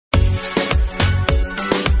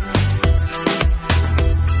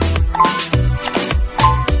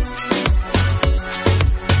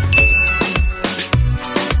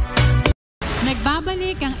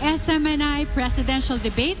SMNI Presidential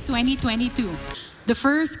Debate 2022. The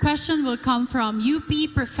first question will come from UP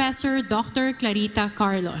Professor Dr. Clarita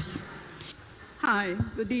Carlos. Hi,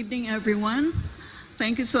 good evening everyone.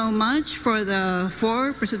 Thank you so much for the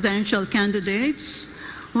 4 presidential candidates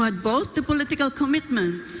who had both the political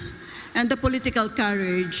commitment and the political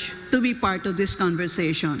courage to be part of this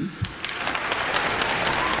conversation.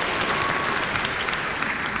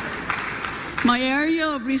 My area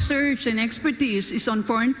of research and expertise is on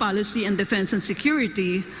foreign policy and defense and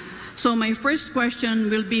security, so my first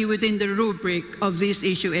question will be within the rubric of these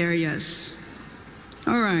issue areas.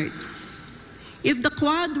 All right. If the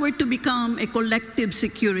Quad were to become a collective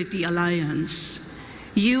security alliance,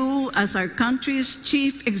 you, as our country's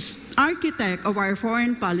chief architect of our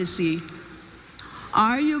foreign policy,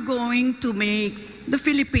 are you going to make the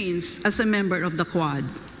Philippines as a member of the Quad?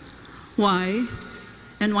 Why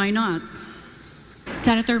and why not?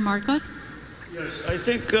 Senator Marcos? Yes, I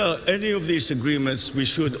think any of these agreements we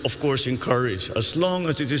should, of course, encourage, as long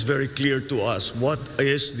as it is very clear to us what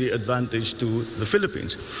is the advantage to the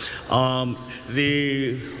Philippines.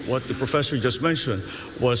 What the professor just mentioned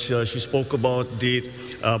was she spoke about the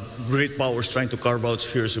great powers trying to carve out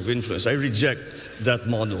spheres of influence. I reject that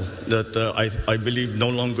model that I believe no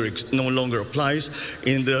longer applies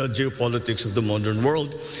in the geopolitics of the modern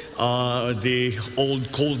world. The old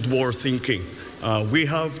Cold War thinking. We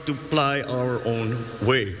have to ply our own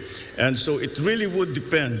way. And so it really would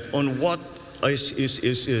depend on what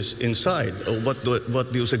is inside, or what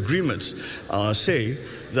those agreements say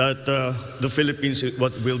that the Philippines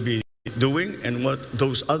what will be doing and what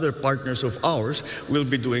those other partners of ours will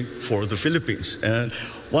be doing for the Philippines. And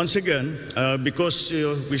once again, because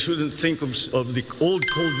we shouldn't think of the old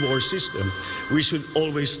Cold War system, we should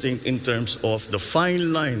always think in terms of the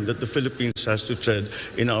fine line that the Philippines has to tread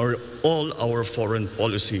in all our foreign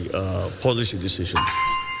policy decisions.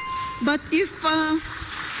 But if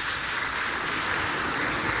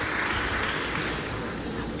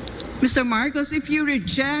Mr. Marcos, if you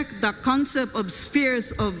reject the concept of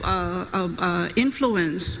spheres of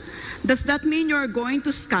influence, does that mean you're going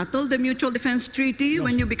to scuttle the Mutual Defense Treaty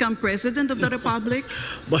when you become President of the Republic?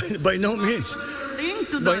 By no means.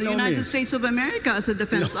 To the United States of America as a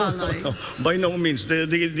defense ally. No, by no means. The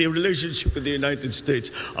relationship with the United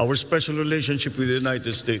States, our special relationship with the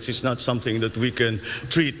United States, is not something that we can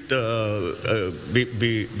treat,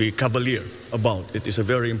 be cavalier about. It is a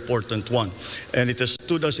very important one. And it has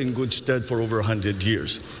stood us in good stead for over 100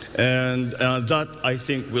 years. And that, I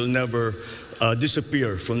think, will never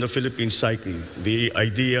disappear from the Philippine psyche, the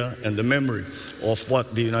idea and the memory of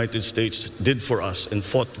what the United States did for us and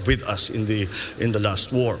fought with us in the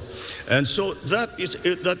last war. And so that is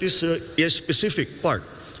a specific part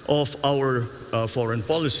of our foreign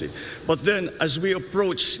policy. But then as we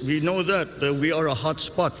approach, we know that we are a hot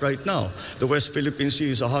spot right now. The West Philippine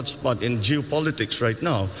Sea is a hot spot in geopolitics right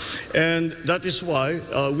now. And that is why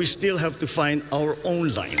we still have to find our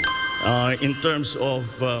own line in terms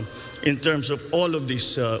of all of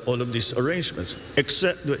these arrangements.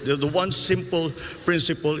 Except the one simple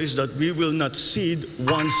principle is that we will not cede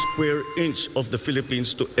 1 square inch of the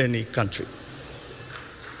Philippines to any country.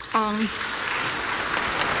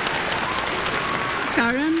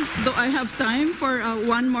 Karen, do I have time for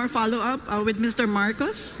one more follow-up with Mr.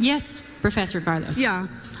 Marcos? Yes, Professor Carlos. Yeah.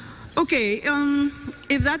 Okay,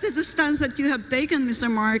 if that is the stance that you have taken, Mr.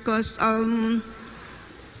 Marcos,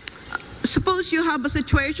 suppose you have a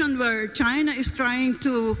situation where China is trying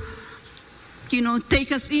to,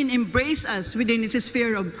 take us in, embrace us within its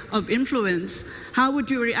sphere of influence. How would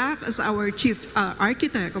you react as our chief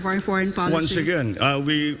architect of our foreign policy? Once again,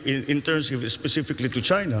 in terms of specifically to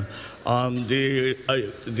China,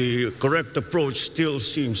 the correct approach still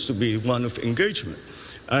seems to be one of engagement.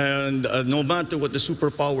 And no matter what the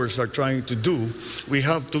superpowers are trying to do, we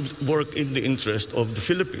have to work in the interest of the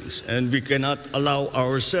Philippines, and we cannot allow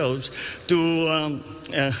ourselves to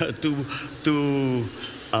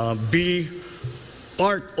be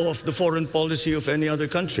part of the foreign policy of any other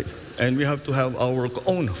country. And we have to have our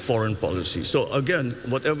own foreign policy. So again,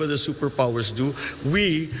 whatever the superpowers do,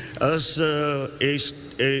 we as a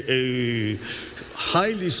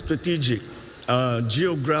highly strategic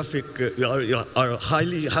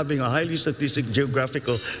having a highly strategic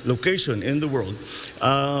geographical location in the world,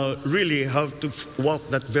 really have to walk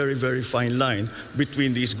that very, very fine line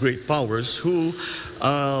between these great powers who,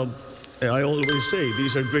 I always say,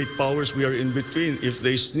 these are great powers, we are in between. If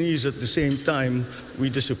they sneeze at the same time,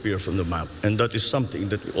 we disappear from the map. And that is something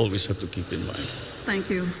that we always have to keep in mind.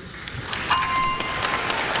 Thank you.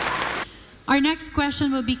 Our next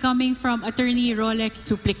question will be coming from Attorney Rolex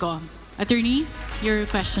Suplico. Attorney, your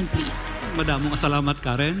question, please. Madamong salamat,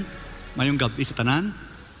 Karen. mayong gabi sa tanan.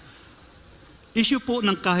 Issue po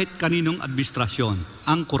ng kahit kaninong administrasyon,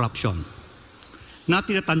 ang korupsyon, na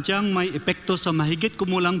tinatansyang may epekto sa mahigit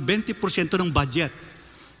kumulang 20% ng budget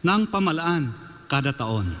ng pamahalaan kada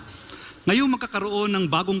taon. Ngayong magkakaroon ng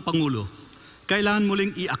bagong Pangulo, kailangan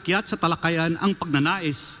muling iakyat sa talakayan ang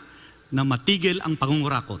pagnanais na matigil ang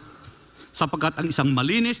pangungurakot, sapagkat ang isang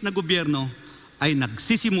malinis na gobyerno ay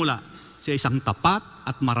nagsisimula sa isang tapat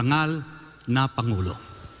at marangal na Pangulo.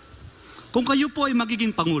 Kung kayo po ay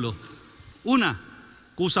magiging Pangulo, una,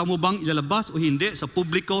 kusa mo bang ilalabas o hindi sa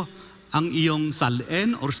publiko ang iyong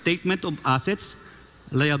SALN or Statement of Assets,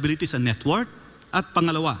 Liabilities and Net Worth? At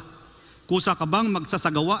pangalawa, kusa ka bang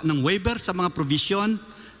magsasagawa ng waiver sa mga provision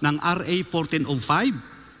ng RA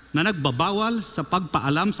 1405 na nagbabawal sa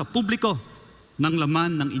pagpaalam sa publiko ng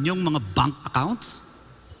laman ng inyong mga bank accounts?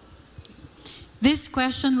 This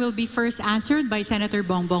question will be first answered by Senator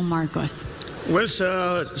Bongbong Marcos. Well,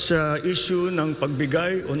 sa issue ng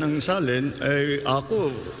pagbigay o ng salin, ay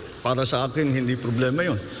ako, para sa akin, hindi problema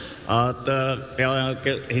yon. At kaya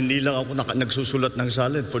hindi lang ako nagsusulat ng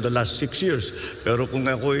salin for the last 6 years. Pero kung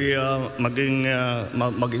ako'y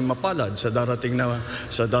maging mapalad sa darating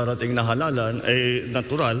na halalan, ay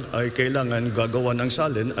natural, ay kailangan gagawa ng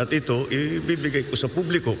salin at ito ibibigay ko sa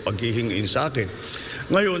publiko paghihingiin sa akin.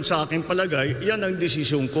 Ngayon, sa aking palagay, yan ang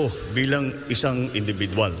desisyon ko bilang isang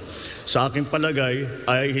individual. Sa aking palagay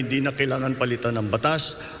ay hindi na kailangan palitan ng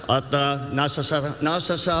batas at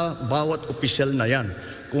nasa sa bawat opisyal na yan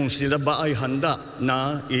kung sila ba ay handa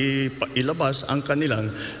na ilabas ang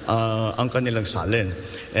kanilang salin.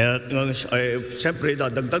 At siyempre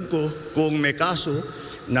dadagdag ko kung may kaso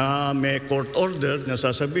na may court order na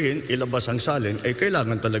sasabihin ilabas ang salin, ay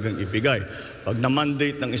kailangan talagang ibigay. Pag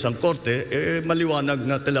na-mandate ng isang korte, maliwanag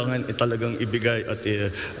na talagang ibigay at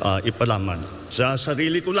ipalaman. Sa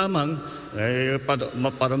sarili ko lamang,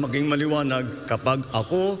 para maging maliwanag, kapag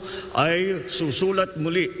ako ay susulat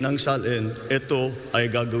muli ng salin, ito ay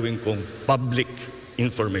gagawin kong public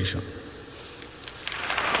information.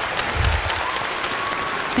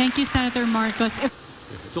 Thank you, Senator Marcos.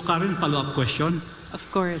 So Karen, follow-up question. Of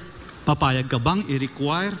course. Papayag ka bang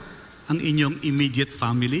i-require ang inyong immediate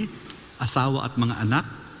family, asawa at mga anak,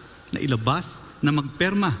 na ilabas na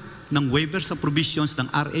magperma ng waiver sa provisions ng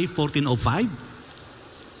RA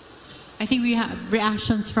 1405? I think we have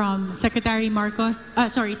reactions from Senator Marcos.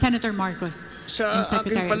 Sa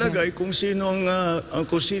aking palagay, kung sino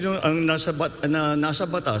ang nasa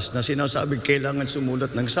batas na sinasabing kailangan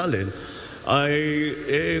sumulat ng salin, ay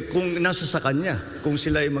kung nasa sa kanya, kung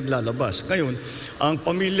sila ay maglalabas. Ngayon, ang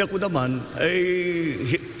pamilya ko naman ay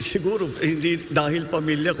siguro hindi dahil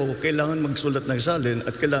pamilya ko kailangan magsulat ng salin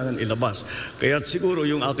at kailangan ilabas. Kaya siguro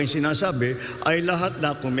yung aking sinasabi ay lahat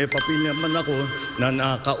na kung may pamilya man ako na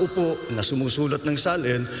nakaupo, na sumusulat ng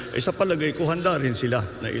salin, ay sa palagay ko handa rin sila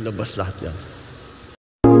na ilabas lahat yan.